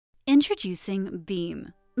Introducing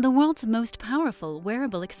Beam, the world's most powerful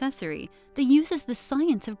wearable accessory that uses the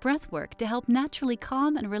science of breathwork to help naturally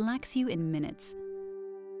calm and relax you in minutes.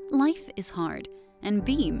 Life is hard, and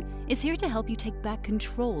Beam is here to help you take back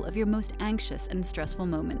control of your most anxious and stressful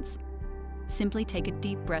moments. Simply take a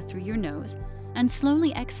deep breath through your nose and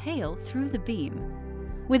slowly exhale through the beam.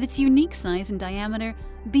 With its unique size and diameter,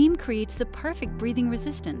 Beam creates the perfect breathing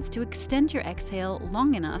resistance to extend your exhale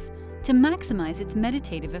long enough to maximize its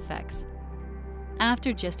meditative effects.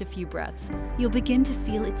 After just a few breaths, you'll begin to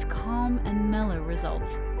feel its calm and mellow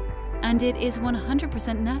results. And it is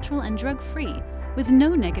 100% natural and drug-free, with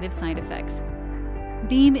no negative side effects.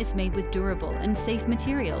 Beam is made with durable and safe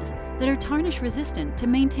materials that are tarnish-resistant to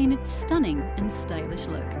maintain its stunning and stylish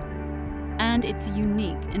look. And its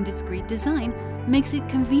unique and discreet design makes it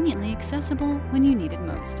conveniently accessible when you need it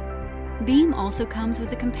most. Beam also comes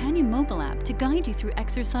with a companion mobile app to guide you through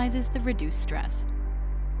exercises that reduce stress.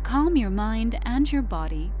 Calm your mind and your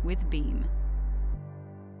body with Beam.